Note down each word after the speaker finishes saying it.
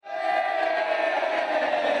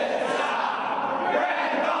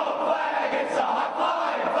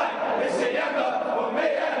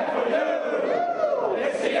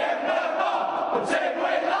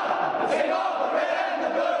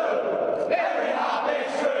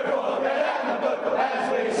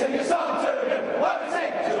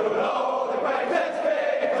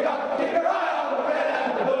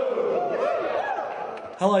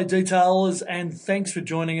Hello, detailers, and thanks for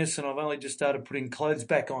joining us. And I've only just started putting clothes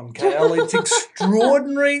back on, KL. It's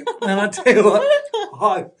extraordinary. And I tell you what,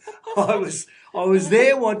 I was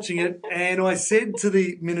there watching it, and I said to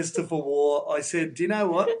the Minister for War, I said, do you know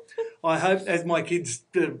what? I hope, as my kids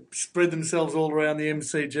spread themselves all around the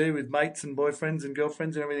MCG with mates and boyfriends and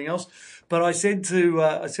girlfriends and everything else, but I said to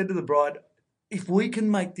the bride, if we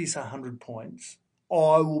can make this 100 points,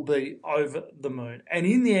 I will be over the moon. And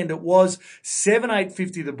in the end, it was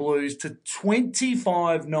 7-8-50 the Blues to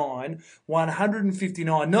 25-9,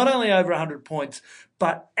 159. Not only over 100 points,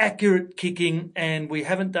 but accurate kicking. And we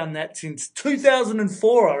haven't done that since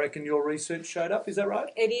 2004, I reckon your research showed up. Is that right?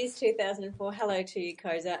 It is 2004. Hello to you,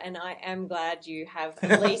 Koza. And I am glad you have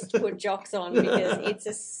at least put jocks on, because it's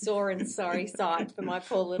a sore and sorry sight for my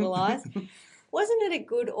poor little eyes. Wasn't it a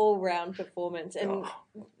good all-round performance? And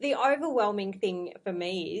the overwhelming thing for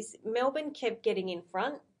me is Melbourne kept getting in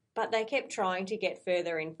front, but they kept trying to get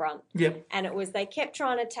further in front. Yep. And they kept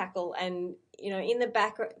trying to tackle, and in the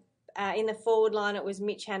back, in the forward line, it was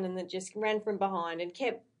Mitch Hannon that just ran from behind and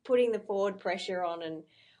kept putting the forward pressure on. And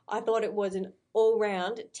I thought it was an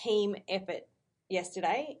all-round team effort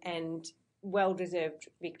yesterday, and well-deserved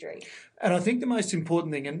victory. And I think the most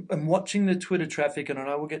important thing, and watching the Twitter traffic, and I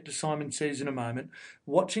know we'll get to Simon Seas in a moment,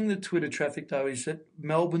 watching the Twitter traffic, though, is that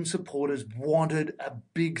Melbourne supporters wanted a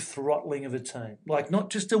big throttling of a team. Like, not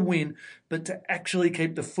just a win, but to actually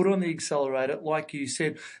keep the foot on the accelerator, like you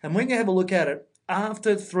said. And when you have a look at it,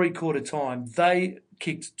 after three-quarter time, they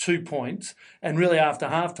kicked 2 points, and really after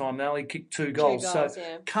half-time, they only kicked two goals. So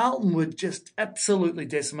yeah. Carlton were just absolutely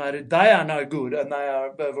decimated. They are no good, and they are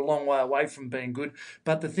a long way away from being good.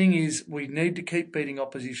 But the thing is, we need to keep beating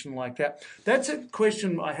opposition like that. That's a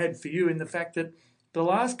question I had for you, in the fact that the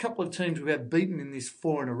last couple of teams we have beaten in this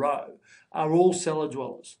 4 in a row are all cellar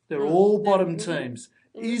dwellers. They're all bottom teams.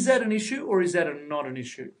 Is that an issue, or is that not an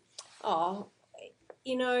issue? Oh,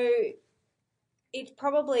 it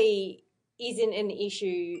probably isn't an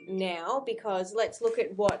issue now, because let's look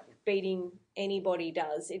at what beating anybody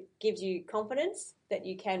does. It gives you confidence that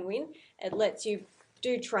you can win. It lets you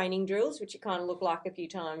do training drills, which it kind of looked like a few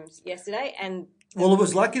times yesterday. And well, it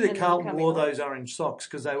was lucky that Carlton wore those orange socks,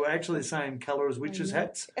 because they were actually the same colour as witches'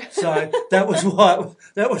 hats. So that was why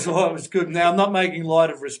it was good. Now, I'm not making light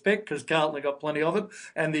of respect, because Carlton have got plenty of it,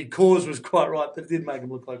 and the cause was quite right, but it did make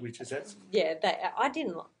them look like witches' hats. Yeah, I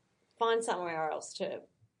didn't find somewhere else to.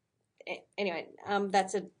 Anyway,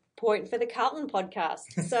 that's a point for the Carlton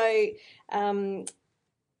podcast. So, I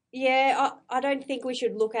don't think we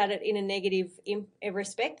should look at it in a negative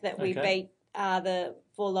respect that we beat the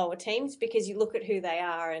 4 lower teams, because you look at who they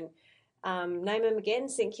are and name them again.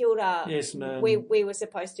 St Kilda. Yes, we were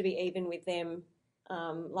supposed to be even with them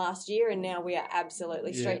last year, and now we are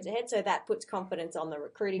absolutely streets ahead. So that puts confidence on the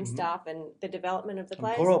recruiting staff and the development of the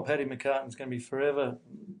players. Poor old Paddy McCartan's going to be forever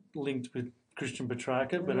linked with Christian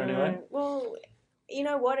Petrarca, but anyway. Well, you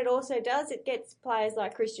know what it also does? It gets players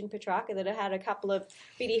like Christian Petrarca that have had a couple of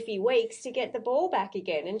bit iffy weeks to get the ball back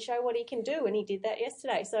again and show what he can do, and he did that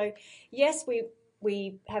yesterday. So, yes,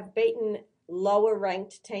 we have beaten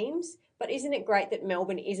lower-ranked teams, but isn't it great that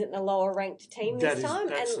Melbourne isn't a lower-ranked team this time?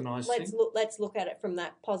 That's a nice thing. Let's look at it from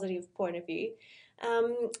that positive point of view.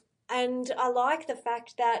 And I like the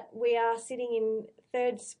fact that we are sitting in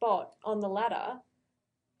third spot on the ladder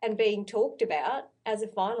and being talked about as a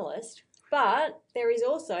finalist. But there is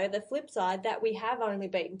also the flip side, that we have only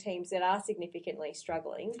beaten teams that are significantly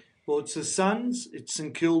struggling. Well, it's the Suns, it's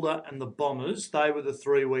St Kilda and the Bombers. They were the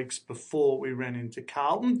 3 weeks before we ran into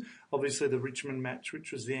Carlton. Obviously, the Richmond match,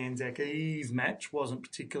 which was the Anzac Eve match, wasn't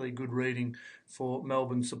particularly good reading for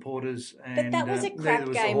Melbourne supported. But that was a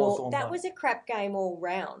crap game. Was a crap game all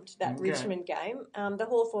round. That Richmond game. The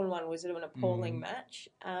Hawthorn one was an appalling match.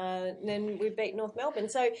 Then we beat North Melbourne.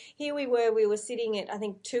 So here we were sitting at, I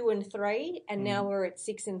think, 2 and 3, and now we're at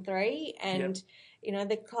 6 and 3, and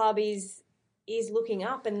the club is looking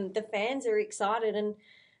up, and the fans are excited, and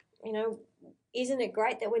isn't it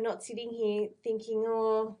great that we're not sitting here thinking,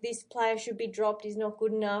 oh, this player should be dropped, he's not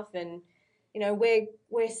good enough, and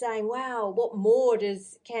we're saying, wow, what more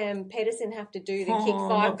does Cam Pedersen have to do to kick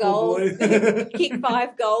 5 goals? Kick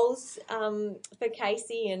 5 goals for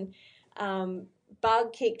Casey, and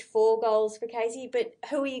Bug kicked 4 goals for Casey, but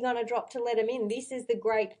who are you going to drop to let him in? This is the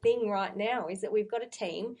great thing right now, is that we've got a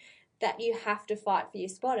team that you have to fight for your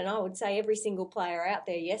spot. And I would say every single player out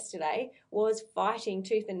there yesterday was fighting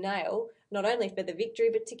tooth and nail not only for the victory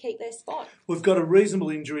but to keep their spot. We've got a reasonable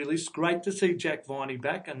injury list. Great to see Jack Viney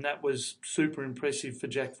back, and that was super impressive for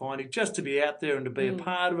Jack Viney just to be out there and to be a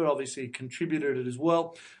part of it. Obviously, he contributed it as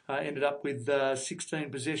well. Ended up with 16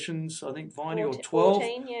 possessions, I think, Viney, or 12.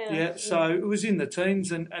 14, yeah. So it was in the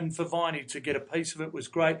teens, and for Viney to get a piece of it was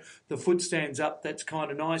great. The foot stands up, that's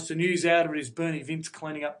kind of nice. The news out of it is Bernie Vince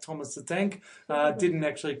cleaning up Thomas the Tank. Didn't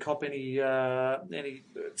actually cop any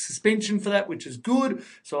suspension for that, which is good.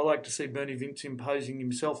 So I like to see Bernie Vince imposing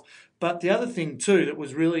himself. But the other thing too that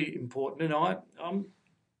was really important, and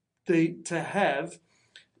to have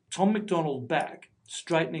Tom McDonald back,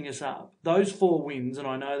 straightening us up. Those 4 wins, and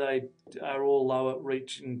I know they are all lower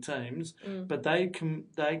reaching teams, but they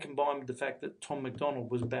combined with the fact that Tom McDonald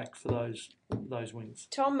was back for those wins.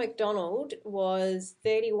 Tom McDonald was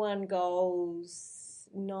 31 goals,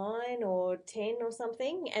 9 or 10 or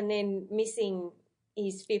something, and then missing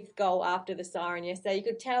his 5th goal after the siren yesterday. You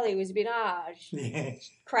could tell he was a bit,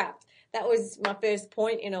 crap. That was my first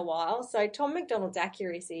point in a while. So Tom McDonald's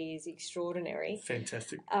accuracy is extraordinary.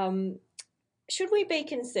 Fantastic. Should we be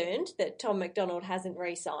concerned that Tom McDonald hasn't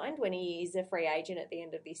re-signed when he is a free agent at the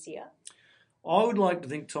end of this year? I would like to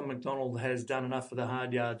think Tom McDonald has done enough of the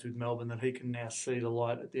hard yards with Melbourne that he can now see the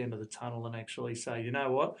light at the end of the tunnel and actually say, you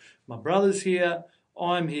know what, my brother's here,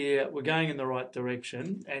 I'm here, we're going in the right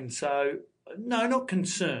direction. And so, no, not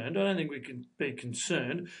concerned. I don't think we can be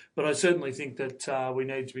concerned, but I certainly think that we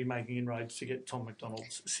need to be making inroads to get Tom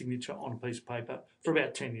McDonald's signature on a piece of paper for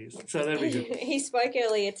about 10 years. So that'll be good. He spoke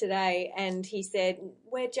earlier today and he said,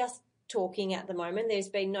 we're just talking at the moment. There's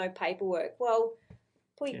been no paperwork. Well,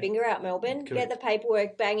 pull your finger out, Melbourne. Correct. Get the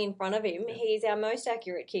paperwork bang in front of him. Yeah. He's our most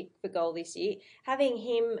accurate kick for goal this year. Having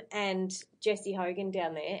him and Jesse Hogan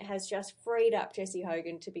down there has just freed up Jesse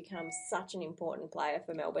Hogan to become such an important player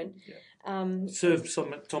for Melbourne. Yeah. Serve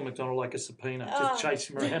Tom McDonald like a subpoena. Just chase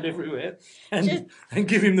him around everywhere and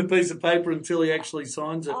give him the piece of paper until he actually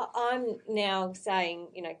signs it. I'm now saying,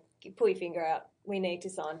 pull your finger out. We need to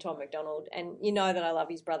sign Tom McDonald. And you know that I love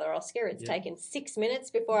his brother Oscar. It's taken 6 minutes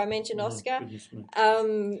before I mentioned Oscar.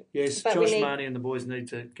 Yes, Josh Marnie and the boys need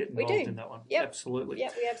to get involved in that one. Yep. Absolutely.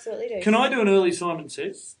 Yep, we absolutely do. Can I do an early Simon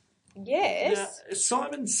Says? Yes. Now,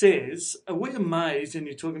 Simon Says, are we amazed, and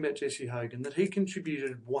you're talking about Jesse Hogan, that he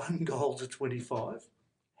contributed 1 goal to 25?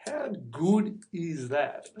 How good is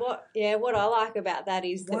that? What I like about that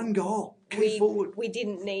is that 1 goal. Forward. We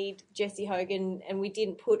didn't need Jesse Hogan and we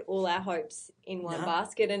didn't put all our hopes in one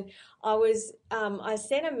basket. And I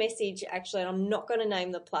sent a message, actually, and I'm not going to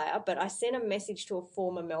name the player, but I sent a message to a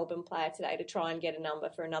former Melbourne player today to try and get a number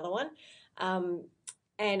for another one.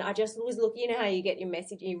 And I just was looking, how you get your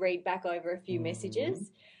message, you read back over a few messages.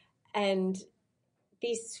 And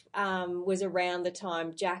this was around the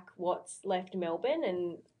time Jack Watts left Melbourne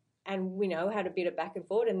and we had a bit of back and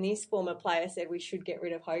forth, and this former player said we should get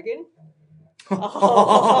rid of Hogan.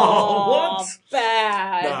 What?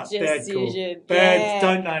 Bad decision. Bad.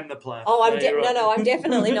 Don't name the player. I'm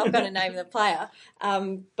definitely not going to name the player.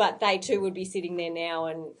 But they too would be sitting there now,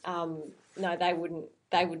 and no, they wouldn't.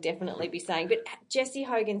 They would definitely be saying. But Jesse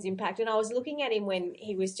Hogan's impact, and I was looking at him when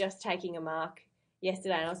he was just taking a mark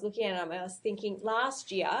yesterday, and I was looking at him and I was thinking,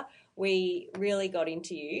 last year we really got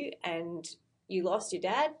into you, and you lost your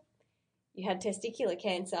dad. You had testicular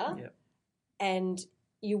cancer, and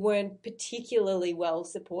you weren't particularly well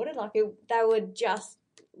supported. They were just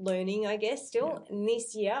learning, I guess, still. Yeah. And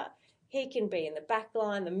this year, he can be in the back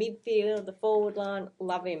line, the midfield, the forward line.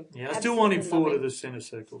 Love him. Yeah, I still want him forward of the centre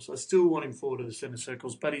circles.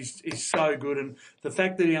 But he's so good. And the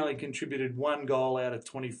fact that he only contributed 1 goal out of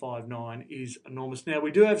 25-9 is enormous. Now,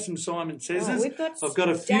 we do have some Simon Says. I've got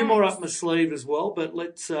a few more up my sleeve as well, but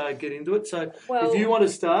let's get into it. So if you want to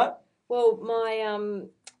start. Well, my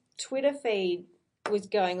Twitter feed was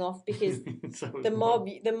going off because the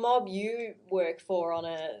mob you work for on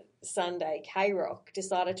a Sunday, K-Rock,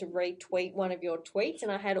 decided to retweet one of your tweets,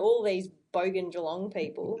 and I had all these bogan Geelong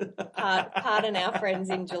people, pardon our friends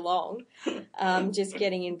in Geelong, just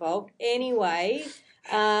getting involved. Anyway,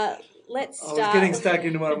 let's start. I was getting stuck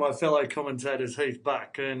into one of my fellow commentators, Heath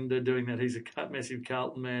Buck, and doing that. He's a massive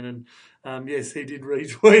Carlton man, and yes, he did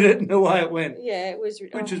retweet it, and the way it went. Yeah, it was...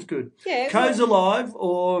 Which is good. Yeah. Co's alive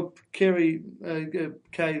or Kerry,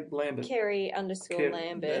 K Lambert? Kerry _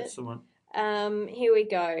 Lambert. That's the one. Here we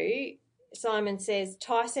go. Simon Says,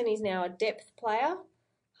 Tyson is now a depth player.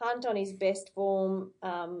 Hunt on his best form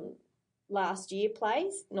last year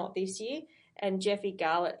plays, not this year. And Jeffy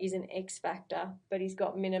Garlett is an X factor, but he's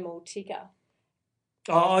got minimal ticker.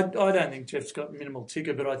 Oh, I don't think Jeff's got minimal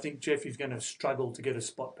ticker, but I think Jeffy's going to struggle to get a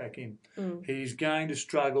spot back in. He's going to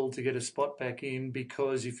struggle to get a spot back in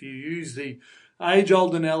because if you use the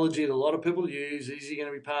age-old analogy that a lot of people use. Is he going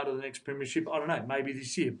to be part of the next premiership? I don't know, maybe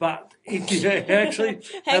this year. But if you actually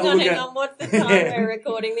hang on, what's the time we're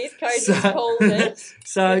recording this? Coach just called it.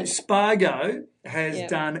 So Spargo has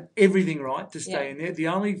done everything right to stay in there. The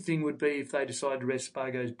only thing would be if they decide to rest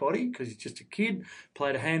Spargo's body, because he's just a kid,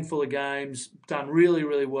 played a handful of games, done really,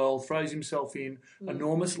 really well, throws himself in,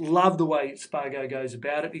 enormous. Love the way Spargo goes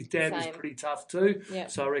about it. His dad was pretty tough too,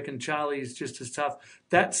 so I reckon Charlie is just as tough.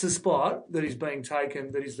 That's the spot that is being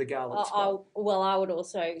taken, that is the Garlett spot. Well, I would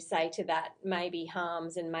also say to that maybe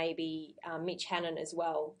Harms and maybe Mitch Hannon as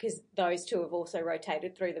well, because those two have also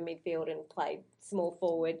rotated through the midfield and played small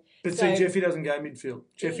forward. But see, Jeffy doesn't go midfield.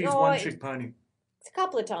 Jeffy's one-trick pony. It's a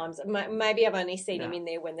couple of times. Maybe I've only seen him in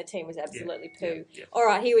there when the team was absolutely poo. Yeah. All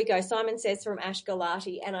right, here we go. Simon says from Ash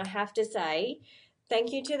Galati, and I have to say,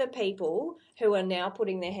 thank you to the people who are now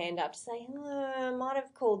putting their hand up to say, I might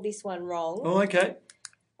have called this one wrong. Oh, okay.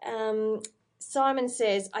 Simon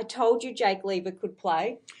says, I told you Jake Lever could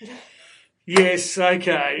play. Yes,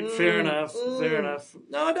 okay, fair enough.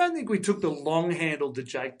 No, I don't think we took the long handle to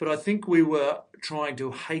Jake, but I think we were trying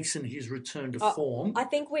to hasten his return to form. I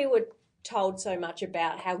think we were told so much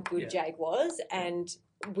about how good Jake was, and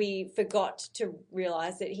we forgot to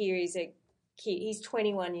realise that here is a kid. He's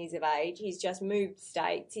 21 years of age. He's just moved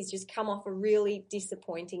states. He's just come off a really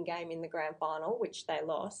disappointing game in the grand final, which they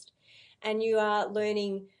lost. And you are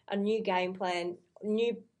learning a new game plan,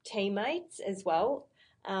 new teammates as well.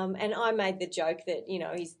 And I made the joke that,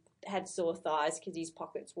 he's had sore thighs because his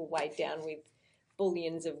pockets were weighed down with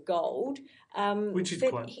bullions of gold. Which is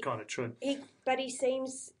kind of true. But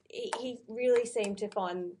he really seemed to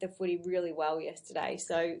find the footy really well yesterday.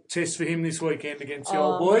 So test for him this weekend against the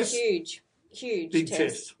old boys. Huge big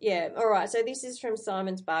test. Yeah, all right. So this is from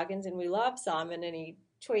Simon's Bargains, and we love Simon, and he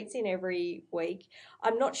tweets in every week.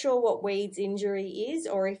 I'm not sure what Weed's injury is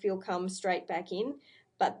or if he'll come straight back in,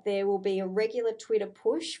 but there will be a regular Twitter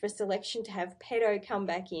push for selection to have Pedo come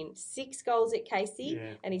back in. 6 goals at Casey,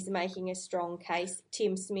 and he's making a strong case.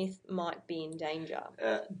 Tim Smith might be in danger.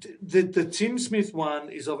 The Tim Smith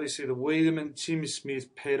one is obviously the Wiedemann, Tim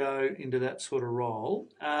Smith, Pedo into that sort of role.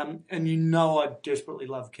 And I desperately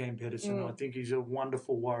love Cam Pedersen. I think he's a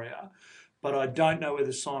wonderful warrior. But I don't know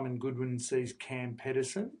whether Simon Goodwin sees Cam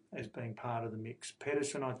Pedersen as being part of the mix.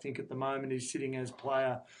 Pedersen, I think, at the moment is sitting as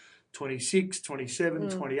player 26, 27,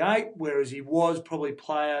 28, whereas he was probably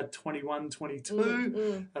player 21,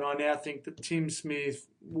 22. And I now think that Tim Smith,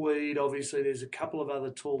 Weed, obviously there's a couple of other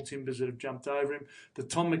tall timbers that have jumped over him. The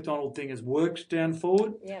Tom McDonald thing has worked down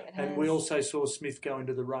forward. Yeah, it has. And we also saw Smith go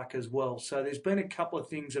into the ruck as well. So there's been a couple of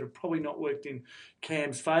things that have probably not worked in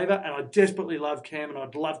Cam's favour. And I desperately love Cam, and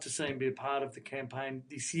I'd love to see him be a part of the campaign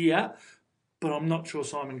this year. But I'm not sure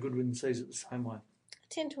Simon Goodwin sees it the same way.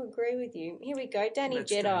 Tend to agree with you. Here we go. Danny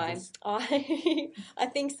Jedi. I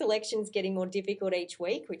think selection's getting more difficult each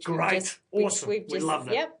week, which awesome. We love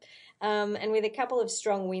that. Yep. And with a couple of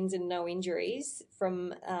strong wins and no injuries from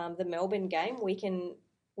the Melbourne game,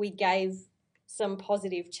 we gave some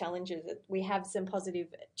positive challenges. We have some positive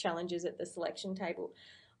challenges at the selection table.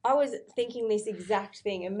 I was thinking this exact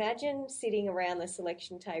thing. Imagine sitting around the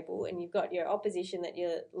selection table and you've got your opposition that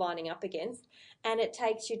you're lining up against, and it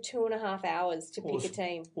takes you 2.5 hours to pick a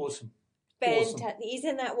team. Awesome. Fantastic. Awesome.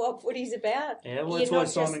 Isn't that what footy's about? Yeah, well, that's why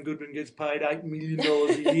Simon Goodwin gets paid $8 million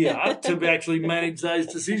a year to actually manage those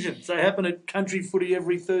decisions. They happen at country footy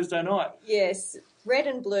every Thursday night. Yes. Red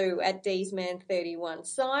and Blue at Dsman31.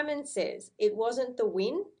 Simon says it wasn't the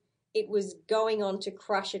win. It was going on to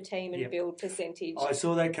crush a team and build percentage. I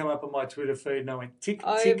saw that come up on my Twitter feed and I went tick,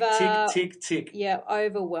 tick, tick, tick, tick. Yeah,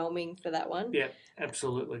 overwhelming for that one. Yeah,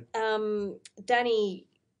 absolutely. Danny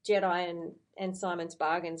Jedi and Simon's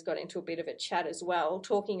Bargains got into a bit of a chat as well,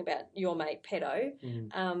 talking about your mate Pedo,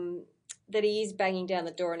 that he is banging down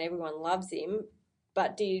the door and everyone loves him,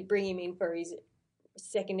 but do you bring him in for his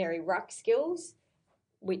secondary ruck skills,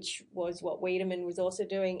 which was what Wiedemann was also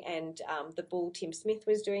doing, and the Bull Tim Smith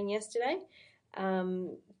was doing yesterday.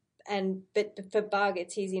 But for Bug,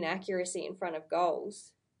 it's his inaccuracy in front of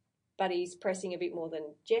goals, but he's pressing a bit more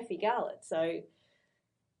than Jeffy Garlett. So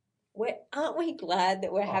aren't we glad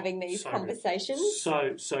that we're having these conversations?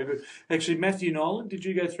 Good. So good. Actually, Matthew Nolan, did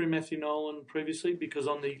you go through Matthew Nolan previously? Because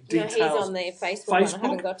on the details... No, he's on the Facebook one. I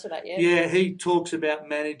haven't got to that yet. Yeah, he talks about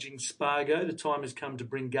managing Spargo. The time has come to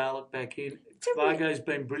bring Garlett back in. Spargo's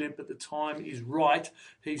been brilliant, but the time is right.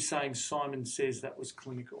 He's saying Simon says that was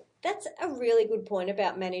clinical. That's a really good point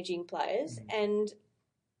about managing players, and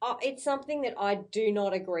it's something that I do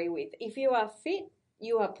not agree with. If you are fit,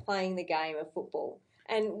 you are playing the game of football.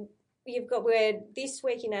 And, we're this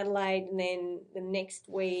week in Adelaide, and then the next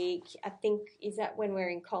week, I think, is that when we're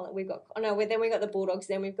in Collingwood? Then we've got the Bulldogs,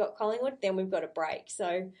 then we've got Collingwood, then we've got a break.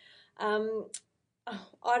 So I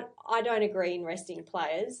don't agree in resting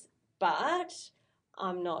players, but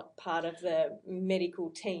I'm not part of the medical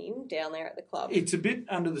team down there at the club. It's a bit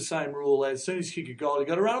under the same rule as soon as you kick a goal, you've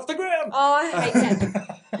got to run off the ground. Oh, I hate that.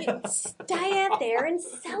 Stay out there and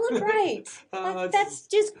celebrate. That's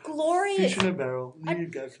just glorious. Fish in a barrel. You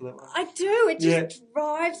go for that one. I do. It just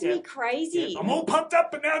drives me crazy. Yeah. I'm all pumped up,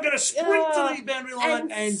 but now I'm going to sprint to the boundary line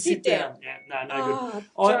and sit down. Yeah, no good.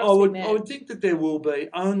 I would think that there will be,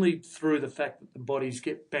 only through the fact that the bodies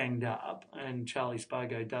get banged up, and Charlie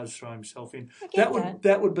Spargo does throw himself in.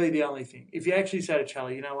 That would be the only thing. If you actually say to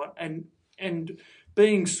Charlie, you know what, and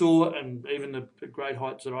being sore, and even the great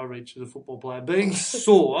heights that I reach as a football player, being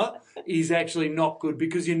sore is actually not good,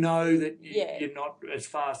 because you know that you're not as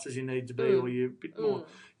fast as you need to be, or you're a bit more,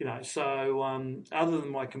 So other than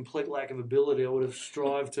my complete lack of ability, I would have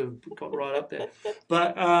strived to have got right up there.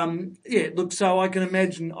 But look, so I can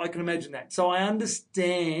imagine that. So I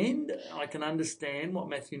can understand what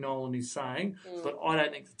Matthew Nolan is saying, but I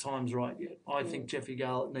don't think the time's right yet. I think Jeffrey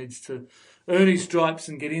Garlett needs to earn his stripes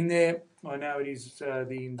and get in there. I know it is the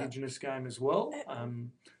Indigenous game as well.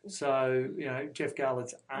 So, Jeff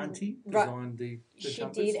Garlett's auntie designed the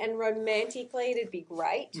jumpers. She did, and romantically it'd be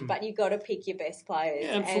great, but you got to pick your best players.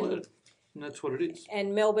 Yeah, absolutely. And that's what it is.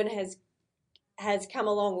 And Melbourne has come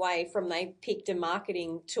a long way from they picked a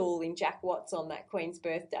marketing tool in Jack Watts on that Queen's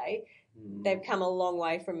birthday. They've come a long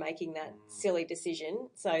way from making that silly decision.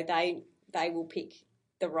 So they will pick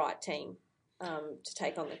the right team to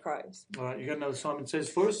take on the Crows. All right, you got another Simon Says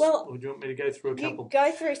for us? Well, or do you want me to go through a couple?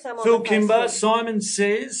 Go through some on Phil the Kimber, Simon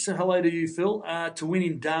says, hello to you, Phil, to win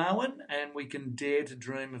in Darwin, and we can dare to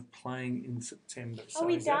dream of playing in September. Are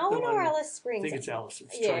we Darwin or Alice Springs? I think it's Alice.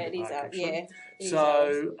 It's it is.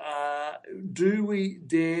 So, do we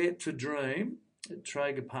dare to dream at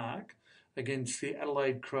Traeger Park against the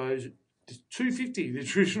Adelaide Crows at 2:50, the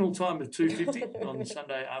traditional time of 2:50 on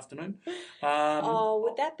Sunday afternoon?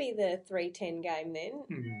 Would that be the 3:10 game then?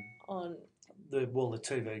 On the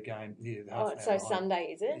TV game? Yeah. So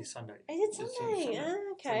Sunday, is it? Yeah, Sunday. Is it Sunday?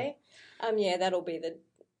 Okay. Sunday. That'll be the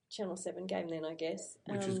Channel 7 game then, I guess.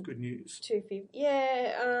 Which is good news. 2:50.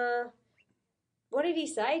 Yeah. What did he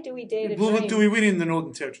say? Do we dare to dream? Do we win in the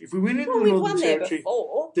Northern Territory? If we win in the Northern Territory,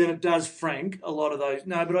 then it does frank a lot of those.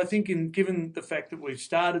 No, but I think given the fact that we've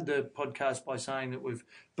started the podcast by saying that we've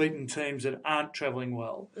beaten teams that aren't travelling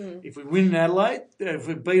well, if we win in Adelaide, if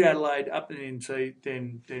we beat Adelaide up in NT,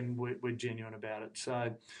 then we're genuine about it.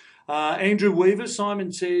 So, Andrew Weaver,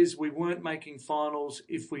 Simon says we weren't making finals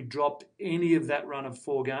if we dropped any of that run of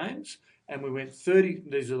 4 games, and we went 30.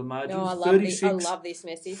 These are the margins. No, I love this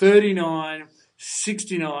message. 39.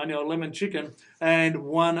 69, lemon chicken, and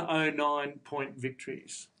 109 point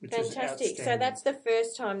victories, which is fantastic. So that's the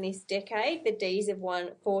first time this decade the D's have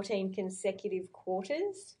won 14 consecutive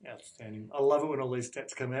quarters. Outstanding. I love it when all these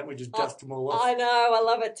stats come out. We just dust them all off. I know. I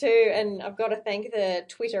love it too. And I've got to thank the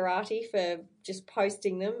Twitterati for just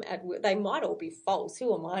posting them. They might all be false.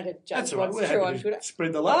 Who am I to judge what's true on Twitter?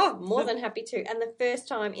 Spread the love. More than happy to. And the first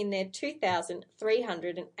time in their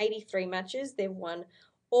 2,383 matches, they've won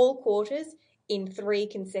all quarters in 3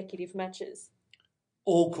 consecutive matches.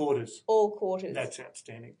 All quarters. All quarters. That's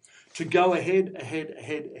outstanding. To go ahead,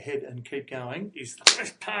 and keep going is the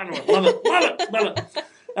best part of it. Love it.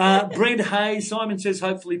 Brent Hay, Simon says,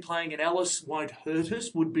 hopefully playing in Alice won't hurt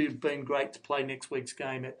us. Would have been great to play next week's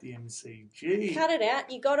game at the MCG. Cut it out.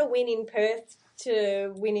 You got to win in Perth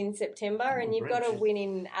to win in September, and you've got to win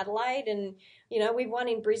in Adelaide. And we've won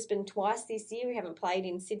in Brisbane twice this year. We haven't played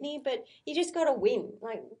in Sydney, but you just got to win.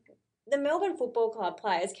 The Melbourne Football Club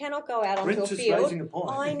players cannot go out onto a field. Raising a point.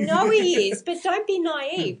 I know he is, but don't be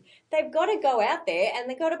naive. They've got to go out there and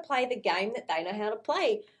they've got to play the game that they know how to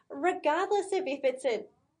play, regardless of if it's at,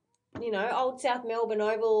 Old South Melbourne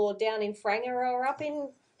Oval or down in Franga or up in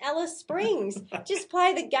Alice Springs. Just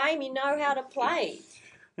play the game you know how to play.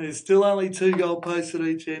 And there's still only 2 goal posts at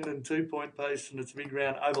each end and 2 point posts, and it's a big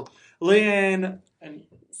round oval. Leanne and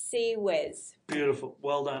C. Wes. Beautiful.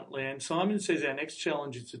 Well done, Leanne. Simon says our next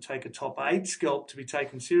challenge is to take a top 8 scalp to be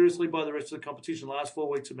taken seriously by the rest of the competition. The last 4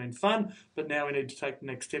 weeks have been fun, but now we need to take the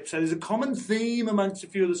next step. So there's a common theme amongst a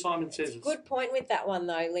few of the Simon Says. Good point with that one,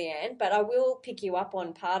 though, Leanne, but I will pick you up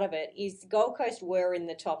on part of it, is Gold Coast were in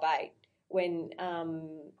the top 8 when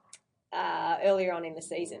earlier on in the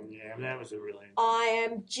season. Yeah, that was a really I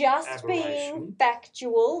am just being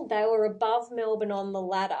factual. They were above Melbourne on the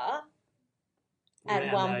ladder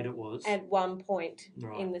at one point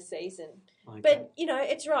in the season. Okay. But,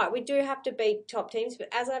 it's right. We do have to beat top teams. But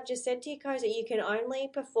as I've just said to you, Koza, you can only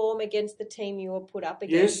perform against the team you are put up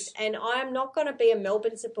against. Yes. And I'm not going to be a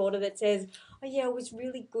Melbourne supporter that says, oh, yeah, it was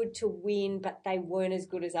really good to win, but they weren't as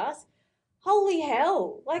good as us. Holy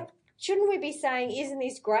hell. Shouldn't we be saying, isn't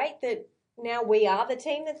this great that now we are the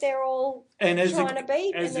team that they're all trying to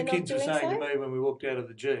beat? As the kids were saying so? to me when we walked out of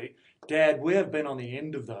the G, Dad, we have been on the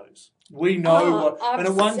end of those. We know and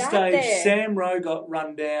at one stage, Sam Rowe got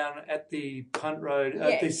run down at the punt road,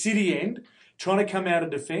 at the city end, trying to come out of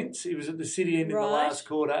defence. He was at the city end in the last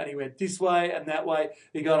quarter, and he went this way and that way.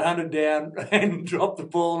 He got 100 down and dropped the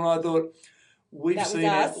ball, and I thought, we've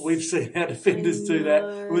seen our defenders do that.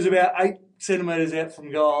 It was about 8 centimetres out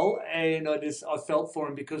from goal, and I felt for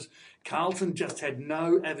him because Carlton just had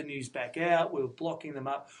no avenues back out. We were blocking them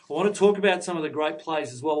up. I want to talk about some of the great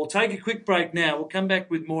plays as well. We'll take a quick break now. We'll come back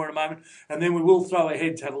with more in a moment, and then we will throw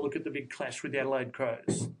ahead to have a look at the big clash with the Adelaide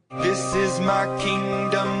Crows. This is my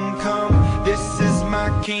kingdom come. This is my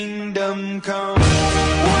kingdom come.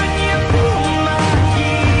 When you pull my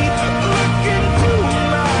key, look into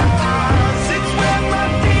my eyes. It's where my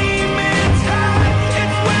demons hide.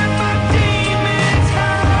 It's where my demons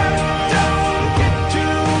hide. Don't get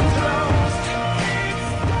too close.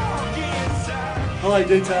 It's dark inside. Hello,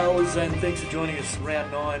 Detailers, and thanks for joining us.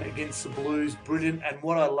 Round 9 against the Blues. Brilliant. And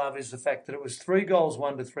what I love is the fact that it was 3 goals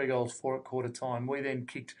 1 to 3 goals 4 at quarter time. We then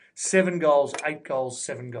kicked 7 goals, 8 goals,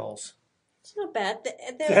 7 goals. It's not bad.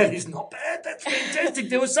 That is not bad. That's fantastic.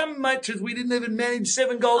 There were some matches we didn't even manage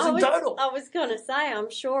 7 goals in total. I was going to say, I'm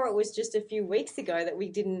sure it was just a few weeks ago that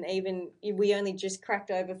we only just cracked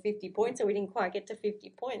over 50 points, so we didn't quite get to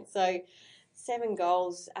 50 points. So 7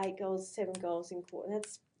 goals, 8 goals, 7 goals in quarter.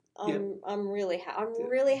 I'm really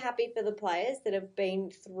happy for the players that have been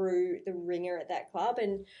through the ringer at that club.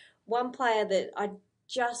 And one player that I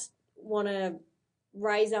just want to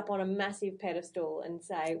raise up on a massive pedestal and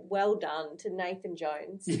say well done to Nathan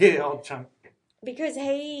Jones. Yeah, old chunk. Because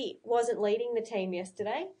he wasn't leading the team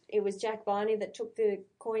yesterday. It was Jack Viney that took the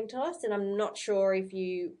coin toss, and I'm not sure if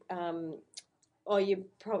you you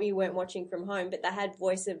probably weren't watching from home, but they had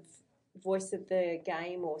voice of the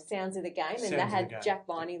game or sounds of the game, and they had Jack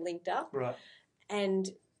Viney linked up. Right. And,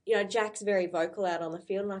 Jack's very vocal out on the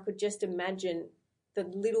field, and I could just imagine the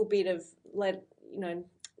little bit of,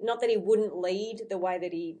 not that he wouldn't lead the way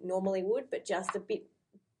that he normally would, but just a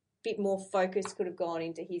bit more focus could have gone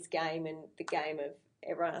into his game and the game of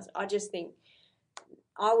everyone else. I just think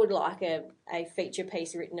I would like a feature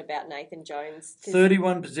piece written about Nathan Jones.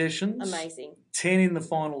 31 possessions. Amazing. 10 in the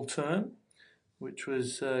final term, which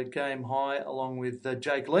was game high, along with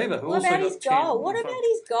Jake Lever, who also got 10. What about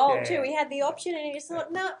his goal, too? He had the option and he just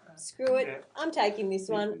thought, no, screw it. Yeah. I'm taking this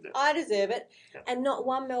one. I deserve it. Yeah. And not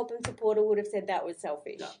one Melbourne supporter would have said that was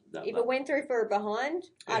selfish. No, if it went through for a behind,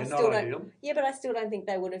 I still don't think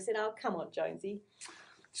they would have said, oh, come on, Jonesy.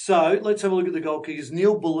 So let's have a look at the goal kickers.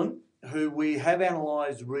 Neil Bullen, who we have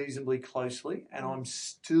analysed reasonably closely, and I'm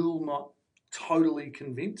still not totally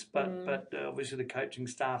convinced, but obviously the coaching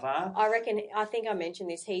staff are. I think I mentioned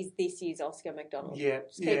this. He's this year's Oscar McDonald. Yeah.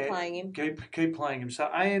 Just keep playing him. Keep playing him. So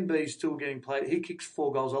A and B is still getting played. He kicks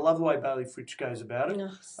 4 goals. I love the way Bailey Fritsch goes about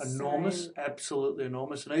it. Enormous, absolutely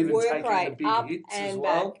enormous. And even taking the big hits as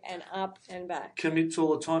well. And up and back. Commits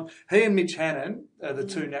all the time. He and Mitch Hannon are the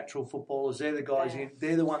two natural footballers. They're the guys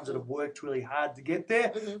they're the ones that have worked really hard to get there.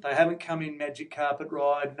 Mm-hmm. They haven't come in magic carpet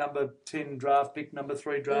ride, number 10 draft pick, number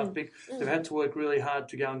 3 draft pick. They've had to work really hard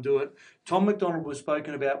to go and do it. Tom McDonald was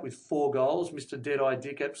spoken about with 4 goals. Mr. Deadeye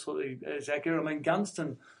Dick absolutely is accurate. I mean,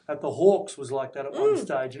 Gunston at the Hawks was like that at one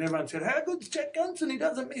stage, and everyone said, how good's Jack Gunston? He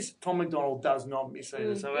doesn't miss. Tom McDonald does not miss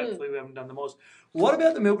either, so hopefully we haven't done the most. What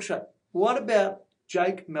about the milkshake? What about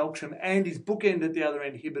Jake Melksham and his bookend at the other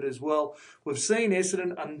end, Hibbert, as well? We've seen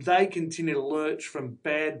Essendon, and they continue to lurch from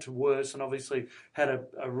bad to worse, and obviously had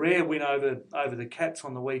a rare win over the Cats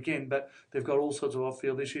on the weekend, but they've got all sorts of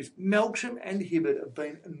off-field issues. Melksham and Hibbert have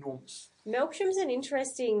been enormous. Melksham's an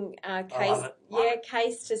interesting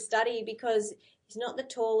case to study because he's not the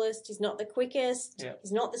tallest, he's not the quickest,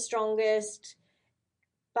 he's not the strongest,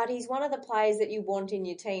 but he's one of the players that you want in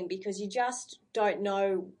your team because you just don't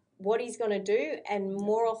know what he's going to do, and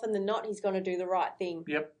more often than not, he's going to do the right thing.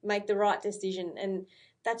 Yep. Make the right decision, and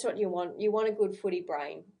that's what you want. You want a good footy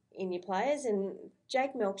brain in your players, and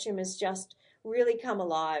Jake Melksham has just really come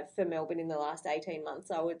alive for Melbourne in the last 18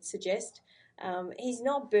 months, I would suggest. He's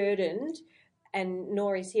not burdened, and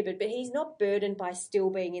nor is Hibbert, but he's not burdened by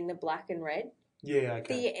still being in the black and red. Yeah,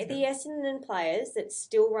 okay. The Essendon players that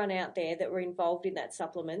still run out there that were involved in that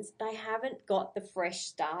supplements, they haven't got the fresh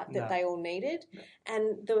start that they all needed. No.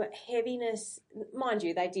 And the heaviness, mind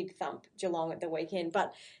you, they did thump Geelong at the weekend,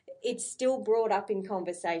 but it's still brought up in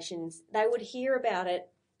conversations. They would hear about it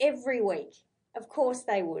every week. Of course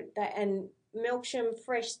they would. And Melksham,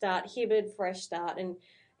 fresh start. Hibberd, fresh start. And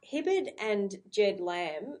Hibberd and Jed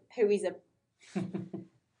Lamb, who is a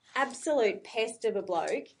absolute pest of a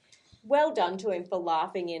bloke, well done to him for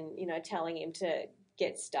laughing and, telling him to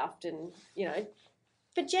get stuffed. And,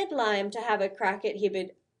 for Jed Lamb to have a crack at Hibberd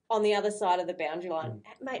on the other side of the boundary line,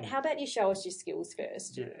 mate, how about you show us your skills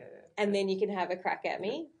first? Yeah. And then you can have a crack at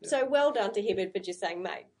me. Yeah. So well done to Hibberd for just saying,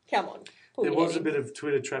 mate, come on. There was a bit of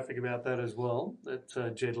Twitter traffic about that as well,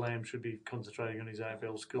 that Jed Lamb should be concentrating on his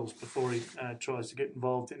AFL skills before he tries to get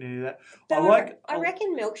involved in any of that. I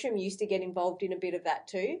reckon Melksham used to get involved in a bit of that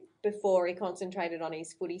too before he concentrated on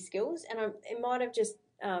his footy skills. And it might have just,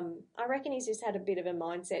 I reckon he's just had a bit of a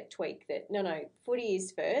mindset tweak that, no, footy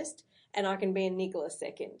is first and I can be a Nicholas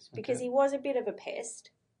second, because he was a bit of a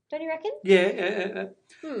pest. Don't you reckon? Yeah.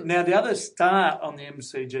 Now, the other star on the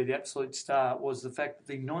MCG, the absolute star, was the fact that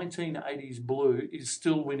the 1980s Blue is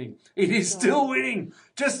still winning. It is still winning.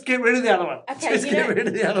 Just get rid of the other one. Okay, get rid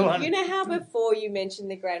of the other one. You know how before you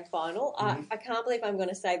mentioned the grand final, I can't believe I'm going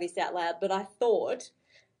to say this out loud, but I thought,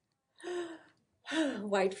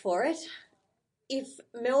 wait for it, if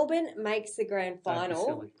Melbourne makes the grand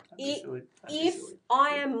final, I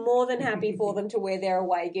am more than happy for them to wear their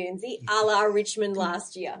away Guernsey, a la Richmond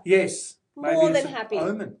last year. Yes. More than happy.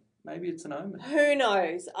 Omen. Maybe it's an omen. Who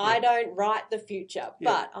knows? Yeah. I don't write the future,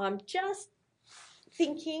 but I'm just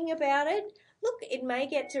thinking about it. Look, it may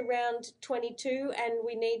get to round 22 and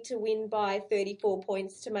we need to win by 34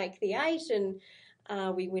 points to make the 8,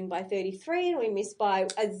 and we win by 33 and we miss by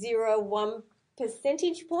a 0.1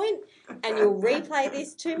 percentage point, and you'll replay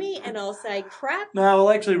this to me and I'll say crap. No, I'll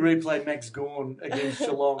actually replay Max Gawn against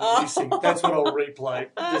Geelong missing. That's what I'll replay,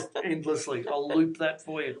 just endlessly. I'll loop that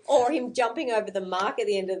for you. Or him jumping over the mark at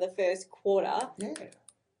the end of the first quarter. Yeah.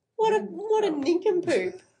 What a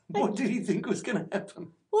nincompoop. What did he think was going to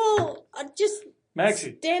happen? Well, just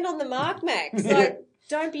Maxie. Stand on the mark, Max. Like,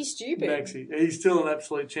 don't be stupid. Maxie. He's still an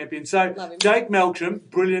absolute champion. So, Jake Melksham,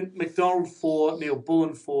 brilliant. McDonald 4, Neil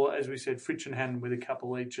Bullen 4, as we said, Fritsch and Hannon with a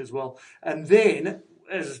couple each as well. And then,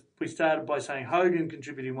 as we started by saying, Hogan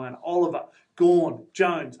contributing 1, Oliver, Gawn,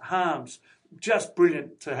 Jones, Harms. Just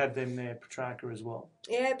brilliant to have them there, Petrarca as well.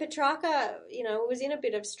 Yeah, Petrarca, was in a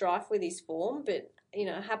bit of strife with his form, but,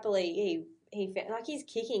 happily he found, his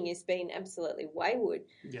kicking has been absolutely wayward.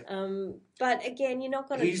 Yeah. But again, you're not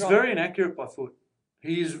going to. He's very inaccurate by foot.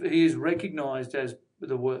 He is recognised as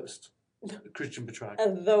the worst, Christian Petrarca.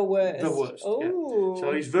 The worst. The worst. Ooh. Yeah.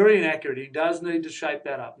 So he's very inaccurate. He does need to shape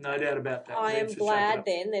that up. No doubt about that. I am glad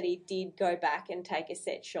then that he did go back and take a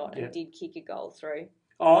set shot and did kick a goal through.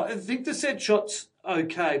 Oh, I think the set shot's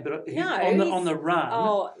okay, but on the run.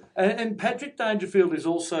 Oh. And Patrick Dangerfield is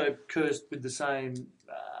also cursed with the same.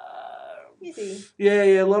 Is he?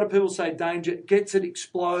 Yeah. A lot of people say Danger gets it,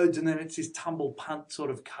 explodes, and then it's this tumble punt sort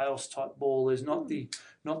of chaos type ball. There's not the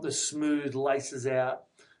smooth laces out.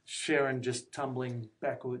 Sharon just tumbling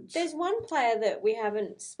backwards. There's one player that we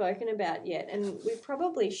haven't spoken about yet, and we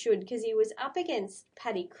probably should, because he was up against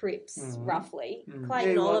Paddy Cripps, roughly.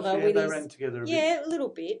 Clayton Oliver with they ran together a bit. Yeah, a little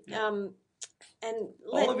bit. And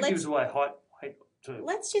Oliver gives away height.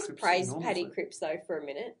 Let's just praise Paddy Cripps, though, for a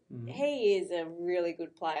minute. He is a really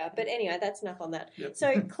good player. But anyway, that's enough on that. Yep.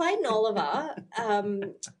 So Clayton Oliver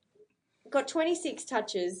got 26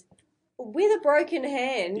 touches with a broken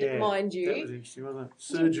hand, mind you. That was interesting, wasn't it?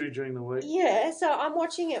 Surgery during the week. Yeah, so I'm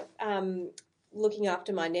watching it, looking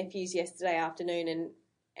after my nephews yesterday afternoon,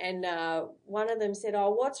 and one of them said,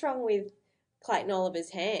 "Oh, what's wrong with Clayton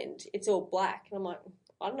Oliver's hand? It's all black." And I'm like,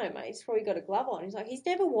 I don't know, mate. He's probably got a glove on. He's like, he's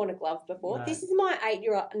never worn a glove before. No. This is my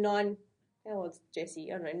 9-year-old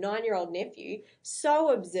nephew,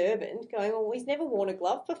 so observant, going, "Oh, he's never worn a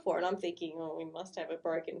glove before." And I'm thinking, "Oh, he must have a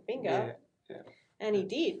broken finger." Yeah. And he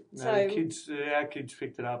did. No, so our kids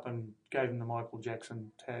picked it up and gave him the Michael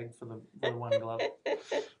Jackson tag for the one glove.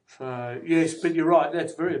 So, yes, but you're right.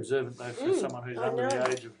 That's very observant, though, for someone who's under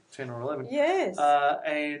the age of 10 or 11. Yes.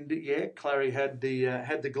 Clary had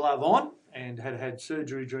the glove on and had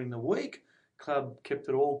surgery during the week. Club kept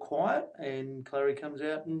it all quiet, and Clary comes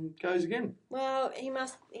out and goes again. Well, he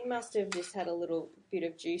must have just had a little bit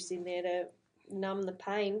of juice in there to numb the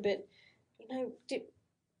pain, but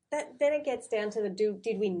then it gets down to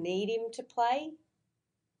did we need him to play?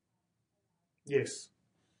 Yes.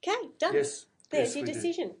 Okay, done. Yes. There's your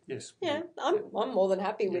decision. Did. Yes. Yeah, I'm more than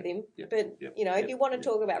happy with him. But, if you want to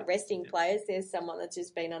talk about resting players, there's someone that's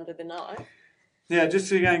just been under the knife. Now,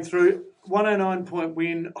 just going through, 109-point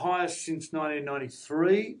win, highest since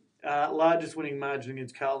 1993. Largest winning margin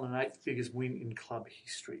against Carlton and 8th biggest win in club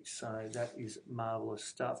history. So that is marvellous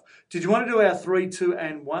stuff. Did you want to do our 3, 2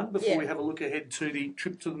 and 1 before we have a look ahead to the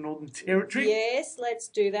trip to the Northern Territory? Yes, let's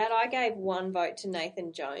do that. I gave 1 vote to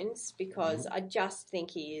Nathan Jones because I just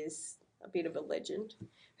think he is a bit of a legend.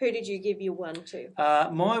 Who did you give your 1 to?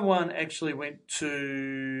 My 1 actually went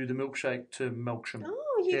to the milkshake to Melksham.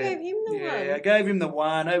 Oh, you gave him the 1. Yeah, I gave him the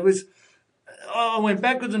 1. It was... I went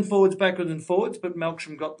backwards and forwards, but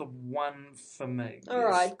Melksham got the 1 for me. All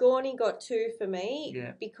right, Gorney got 2 for me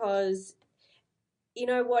because, you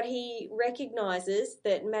know what, he recognises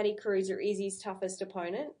that Matty Cruiser is his toughest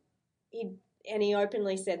opponent. He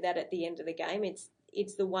openly said that at the end of the game.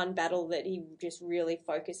 It's the one battle that he just really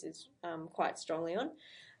focuses quite strongly on.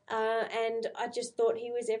 And I just thought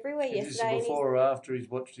he was everywhere yesterday. This is before or after he's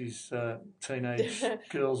watched his teenage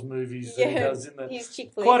girls' movies that he does in his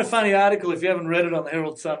chick flick. Quite a funny article, if you haven't read it, on the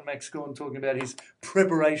Herald Sun, Max Gawn talking about his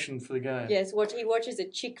preparation for the game. Yes, he watches a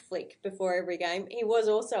chick flick before every game. He was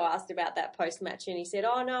also asked about that post-match and he said,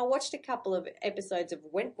 oh, no, I watched a couple of episodes of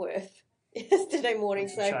Wentworth yesterday morning.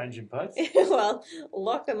 So change in post. Well,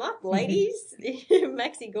 lock them up, ladies.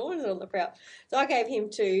 Maxie Gawn's on the prowl. So I gave him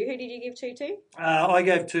 2. Who did you give 2 to? I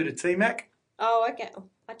gave 2 to T-Mac. Oh, okay.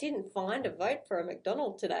 I didn't find a vote for a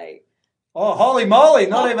McDonald today. Oh, holy moly,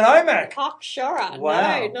 not even Omac. Cocksure.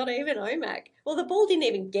 Wow. No, not even Omac. Well, the ball didn't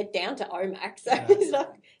even get down to Omac, so he's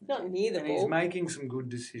not near the ball. He's making some good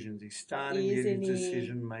decisions. He's starting to get his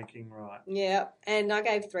decision-making right. Yeah, and I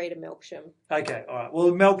gave 3 to Melksham. Okay, all right.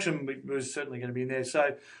 Well, Melksham was certainly going to be in there.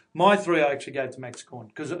 So my 3 I actually gave to Max Gawn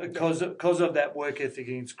because of that work ethic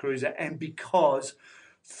against Cruiser and because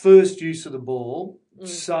first use of the ball,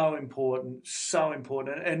 so important.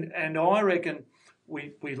 And I reckon...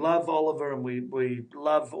 We love Oliver and we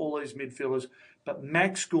love all these midfielders, but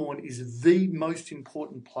Max Gawn is the most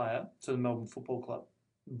important player to the Melbourne Football Club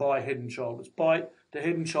by head and shoulders. By the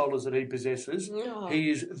head and shoulders that he possesses, he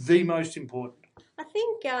is the most important. I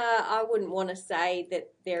think I wouldn't want to say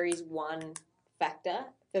that there is one factor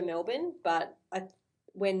for Melbourne, but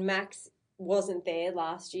when Max wasn't there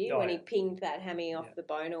last year, when he pinged that hammy off the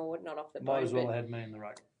bone, or not off the bone. Might as well have had me in the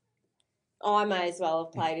ruck. I may as well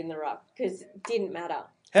have played in the ruck because it didn't matter.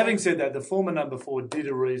 Having said that, the former number 4 did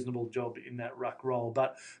a reasonable job in that ruck role,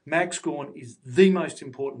 but Max Gawn is the most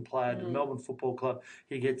important player to the Melbourne Football Club.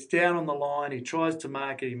 He gets down on the line, he tries to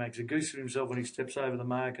mark it, he makes a goose of himself when he steps over the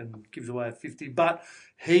mark and gives away a 50, but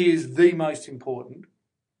he is the most important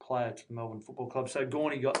player to the Melbourne Football Club. So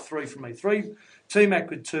Gorney got 3 from me. 3, T-Mac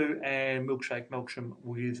with 2, and Milkshake Melksham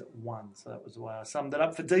with 1. So that was the way I summed it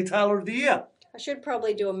up for Detailer of the Year. I should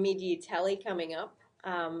probably do a mid-year tally coming up.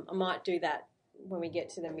 I might do that when we get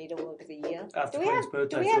to the middle of the year. After Queen's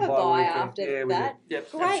birthday. Do we have a buy after that?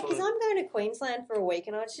 Yep, great, because I'm going to Queensland for a week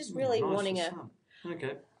and I was just really wanting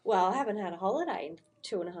Okay. Well, I haven't had a holiday in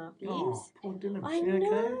 2.5 years. Oh, poor Dylan. I know.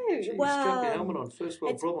 Okay? Jeez, well, strap your helmet on. First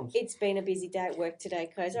world problems. It's been a busy day at work today,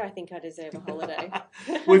 Koza. I think I deserve a holiday.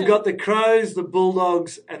 We've got the Crows, the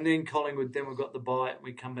Bulldogs, and then Collingwood. Then we've got the bye, and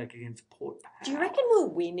we come back against Port Pal. Do you reckon we'll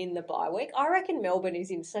win in the bye week? I reckon Melbourne is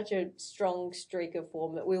in such a strong streak of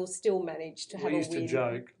form that we'll still manage to have a win. We used to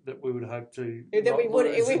joke that we would hope to that we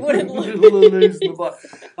wouldn't lose in the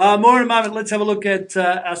bye. More in a moment. Let's have a look at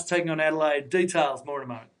us taking on Adelaide. Details, more in a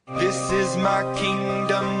moment. This is my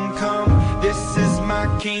kingdom come. This is my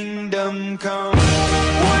kingdom come.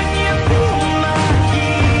 When you pull my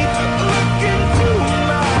key, look into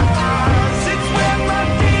my eyes. It's where my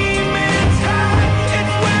demons hide.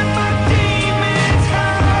 It's where my demons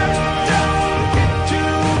hide. Don't get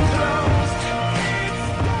too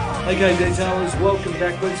close. Okay, detailers, welcome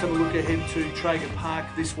back. Let's have a look ahead to Traeger Park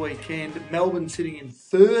this weekend. Melbourne sitting in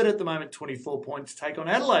 3rd at the moment, 24 points. Take on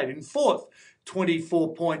Adelaide in 4th.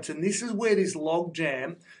 24 points, and this is where this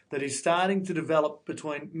logjam that is starting to develop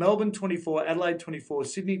between Melbourne 24, Adelaide 24,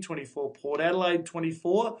 Sydney 24, Port Adelaide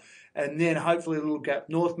 24, and then hopefully a little gap,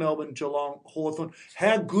 North Melbourne, Geelong, Hawthorn.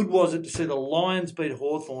 How good was it to see the Lions beat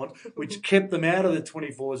Hawthorn, which kept them out of the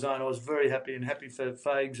 24 zone? I was very happy for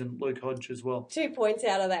Fags and Luke Hodge as well. 2 points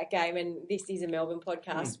out of that game, and this is a Melbourne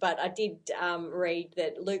podcast, but I did read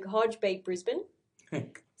that Luke Hodge beat Brisbane.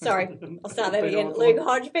 Sorry, I'll start that again. Luke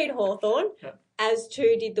Hodge beat Hawthorn, as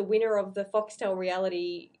too did the winner of the Foxtel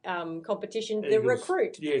reality competition, Eagles. The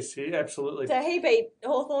Recruit. Yes, absolutely. So he beat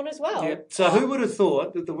Hawthorn as well. Yeah. So who would have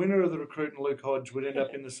thought that the winner of The Recruit and Luke Hodge would end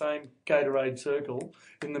up in the same Gatorade circle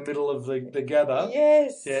in the middle of the gather?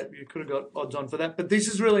 Yes. Yeah, you could have got odds on for that. But this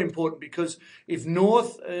is really important because if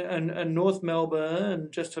North and North Melbourne,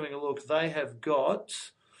 just having a look, they have got...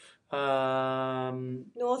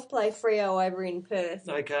 North play Freo over in Perth.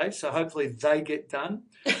 Okay, so hopefully they get done.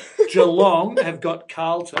 Geelong have got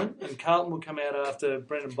Carlton, and Carlton will come out after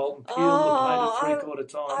Brendan Bolton peeled the paint at three-quarter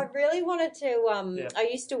time. I really wanted to... I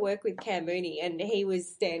used to work with Cam Mooney, and he was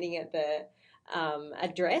standing at the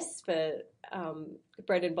address for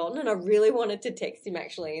Brendan Bolton, and I really wanted to text him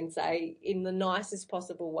actually and say in the nicest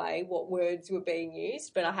possible way what words were being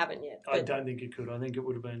used, but I haven't yet. I don't think you could. I think it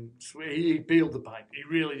would have been... He peeled the paint. He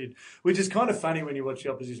really did, which is kind of funny when you watch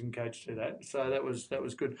the opposition coach do that. So that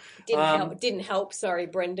was good. Didn't help. Sorry,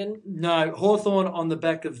 Brendan. No, Hawthorn on the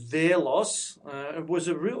back of their loss. It was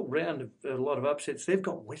a real round of a lot of upsets. They've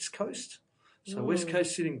got West Coast. So West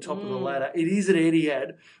Coast sitting top of the ladder. It is at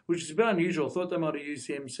Etihad, which is a bit unusual. I thought they might have used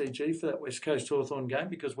the MCG for that West Coast Hawthorn game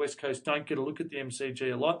because West Coast don't get a look at the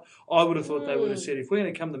MCG a lot. I would have thought they would have said, if we're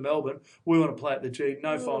going to come to Melbourne, we want to play at the G.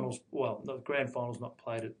 No finals, well, the grand finals not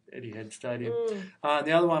played at Etihad Stadium.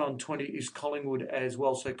 The other one on 20 is Collingwood as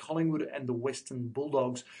well. So Collingwood and the Western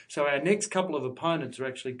Bulldogs. So our next couple of opponents are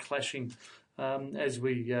actually clashing as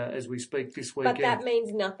we speak this weekend. But that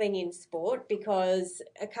means nothing in sport because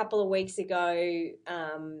a couple of weeks ago,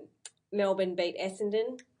 Melbourne beat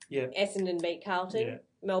Essendon. Yeah. Essendon beat Carlton. Yeah.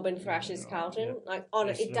 Melbourne thrashes Carlton. Yeah.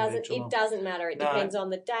 It doesn't matter. It depends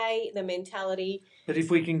on the day, the mentality. But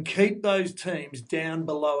if we can keep those teams down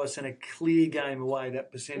below us and a clear game away,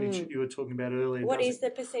 that percentage that you were talking about earlier. What is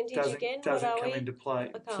the percentage again? Doesn't come into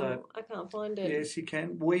play. I can't find it. Yes, you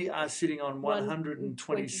can. We are sitting on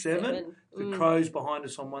 127. The Crows behind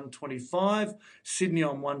us on 125. Sydney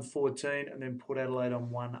on 114, and then Port Adelaide on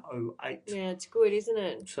 108. Yeah, it's good, isn't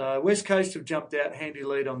it? So West Coast have jumped out, handy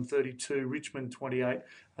lead on 32, Richmond 28,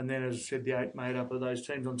 and then, as I said, the 8 made up of those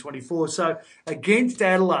teams on 24. So against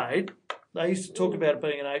Adelaide, they used to talk about it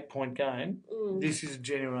being an 8-point game. This is a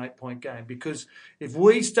genuine 8-point game because if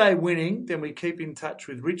we stay winning, then we keep in touch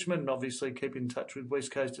with Richmond and obviously keep in touch with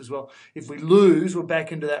West Coast as well. If we lose, we're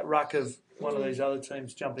back into that ruck of one of these other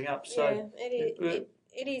teams jumping up. So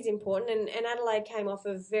it is important. And Adelaide came off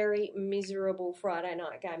a very miserable Friday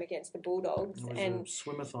night game against the Bulldogs. It was a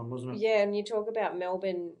swim-a-thon, wasn't it? Yeah, and you talk about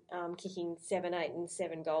Melbourne kicking 7, 8 and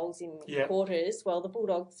 7 goals in quarters. Well, the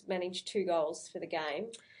Bulldogs managed 2 goals for the game.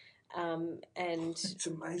 And it's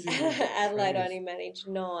amazing. Adelaide only managed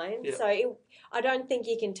 9. Yep. So I don't think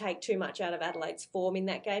you can take too much out of Adelaide's form in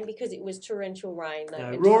that game because it was torrential rain.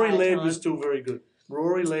 Rory Laird was still very good.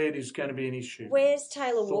 Rory Laird is going to be an issue. Where's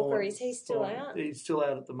Taylor Walker? Is he still out? He's still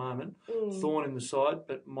out at the moment. Thorn in the side,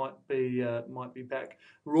 but might be back.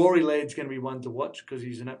 Rory Laird's going to be one to watch because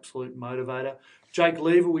he's an absolute motivator. Jake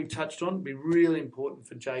Lever, we touched on. It'd be really important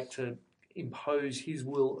for Jake to impose his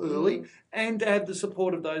will early and to have the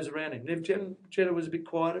support of those around him. If Jetta was a bit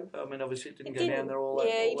quieter, I mean, obviously it didn't go down there all that.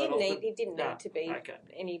 Yeah, he didn't need to be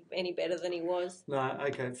any better than he was. No,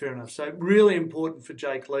 okay, fair enough. So really important for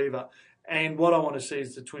Jake Lever. And what I want to see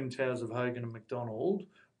is the twin towers of Hogan and McDonald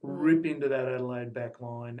rip into that Adelaide back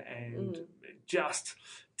line and just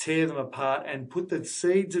tear them apart and put the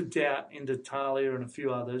seeds of doubt into Talia and a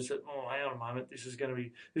few others that, hang on a moment, this is going to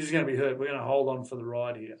be hurt. We're going to hold on for the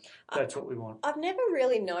ride here. That's what we want. I've never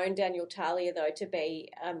really known Daniel Talia, though, to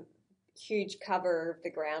be a huge cover of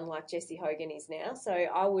the ground like Jesse Hogan is now. So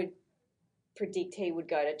I would predict he would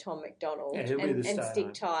go to Tom McDonald and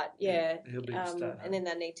stick tight. Yeah. He'll be the star. And then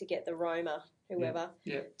they need to get the Roma, whoever,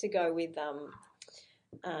 to go with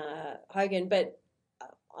Hogan. But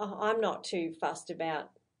I'm not too fussed about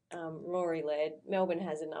Rory Laird. Melbourne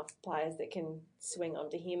has enough players that can swing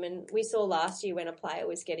onto him. And we saw last year when a player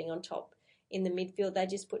was getting on top in the midfield, they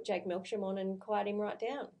just put Jake Melksham on and quiet him right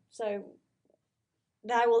down. So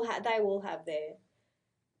they will have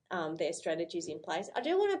their strategies in place. I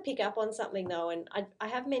do want to pick up on something though, and I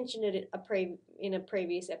have mentioned it in a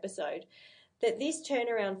previous episode, that this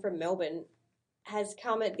turnaround from Melbourne has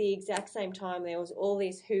come at the exact same time there was all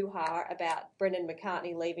this hoo-ha about Brendan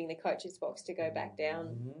McCartney leaving the coach's box to go back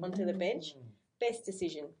down onto the bench. Best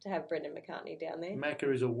decision to have Brendan McCartney down there.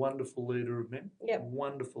 Macca is a wonderful leader of men. Yep.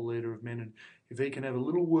 Wonderful leader of men. And if he can have a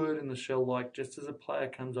little word in the shell, like just as a player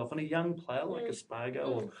comes off, and a young player like a Spargo,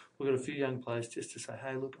 or we've got a few young players just to say,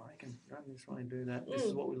 hey, look, I can run this way and do that. This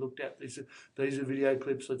is what we looked at. These are video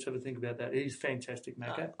clips. Let's have a think about that. He's fantastic,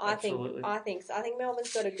 Macca. Absolutely. I think so. I think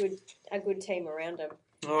Melbourne's got a good team around him.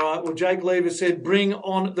 All right, well, Jake Lever said bring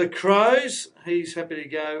on the Crows. He's happy to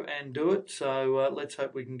go and do it. So let's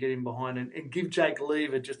hope we can get him behind and give Jake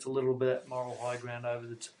Lever just a little bit of moral high ground over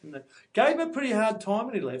the team. Gave him a pretty hard time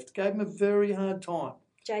when he left. Gave him a very hard time.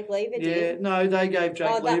 Jake Lever did? Yeah, no, they gave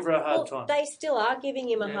Jake Lever a hard time. They still are giving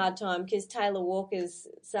him a hard time because Taylor Walker's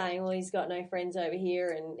saying, well, he's got no friends over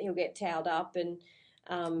here and he'll get towed up. And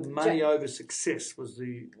money over success was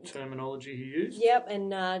the terminology he used. Yep,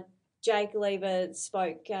 and Jake Lever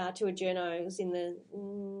spoke to a journo. It was in the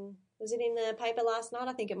was it in the paper last night?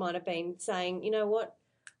 I think it might have been, saying, you know what,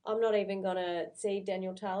 I'm not even going to see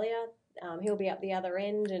Daniel Talia. He'll be up the other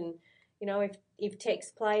end, and you know, if Tex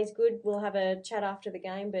plays good, we'll have a chat after the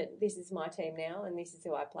game. But this is my team now, and this is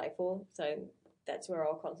who I play for. So that's where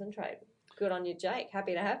I'll concentrate. Good on you, Jake.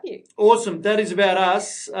 Happy to have you. Awesome. That is about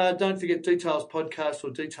us. Don't forget Details Podcast or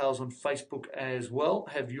Details on Facebook as well.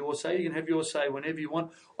 Have your say. You can have your say whenever you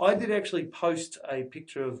want. I did actually post a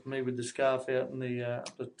picture of me with the scarf out in the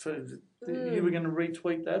you were going to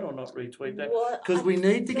retweet that or not retweet that? Because we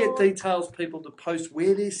need to get Details people to post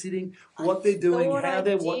where they're sitting, what they're doing, how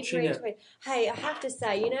they're watching it. Hey, I have to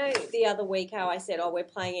say, you know, the other week how I said, we're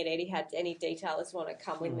playing at Etihad, any Detailers want to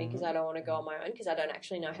come with me because I don't want to go on my own because I don't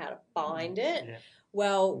actually know how to find it. Yeah.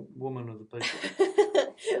 Well, woman of the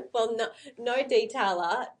people. Well, no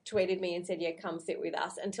detailer tweeted me and said, yeah, come sit with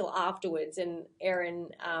us until afterwards. And Erin,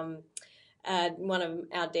 one of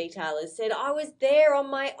our detailers, said, I was there on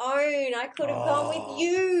my own. I could have gone with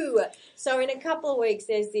you. So in a couple of weeks,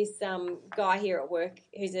 there's this guy here at work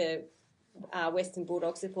who's a Western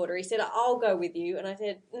Bulldog supporter. He said, I'll go with you. And I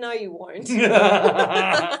said, no, you won't.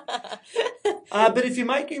 But if you're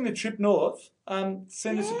making the trip north,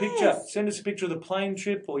 send us a picture. Send us a picture of the plane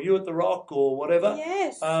trip or you at the Rock or whatever.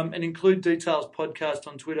 Yes. And include Details Podcast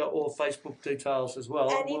on Twitter or Facebook Details as well.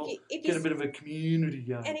 And we'll get a bit of a community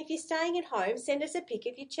going. And if you're staying at home, send us a pic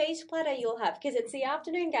of your cheese platter you'll have, because it's the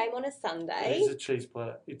afternoon game on a Sunday. It is a cheese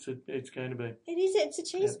platter. It's going to be. It is. It's a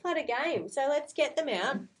cheese platter game. So let's get them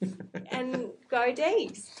out and go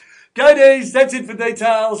D's. Go D's. That's it for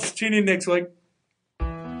Details. Tune in next week.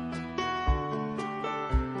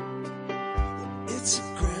 It's a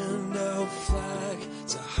grand old flag,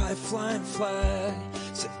 it's a high-flying flag,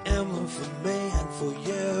 it's an emblem for me and for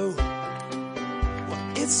you.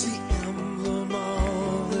 Well, it's the emblem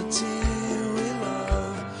of the team we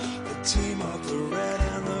love, the team of the red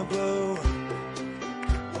and the blue.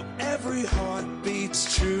 Well, every heart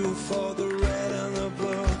beats true for the red and the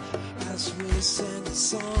blue, as we sing a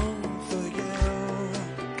song for you.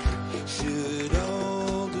 Should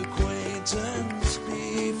old acquaintance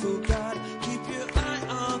be forgot?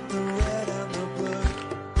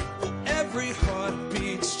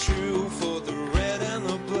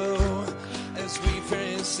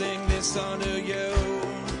 Sing this song to you.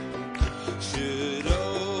 Should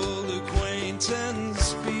old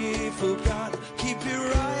acquaintance be forgot? Keep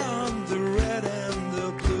your eye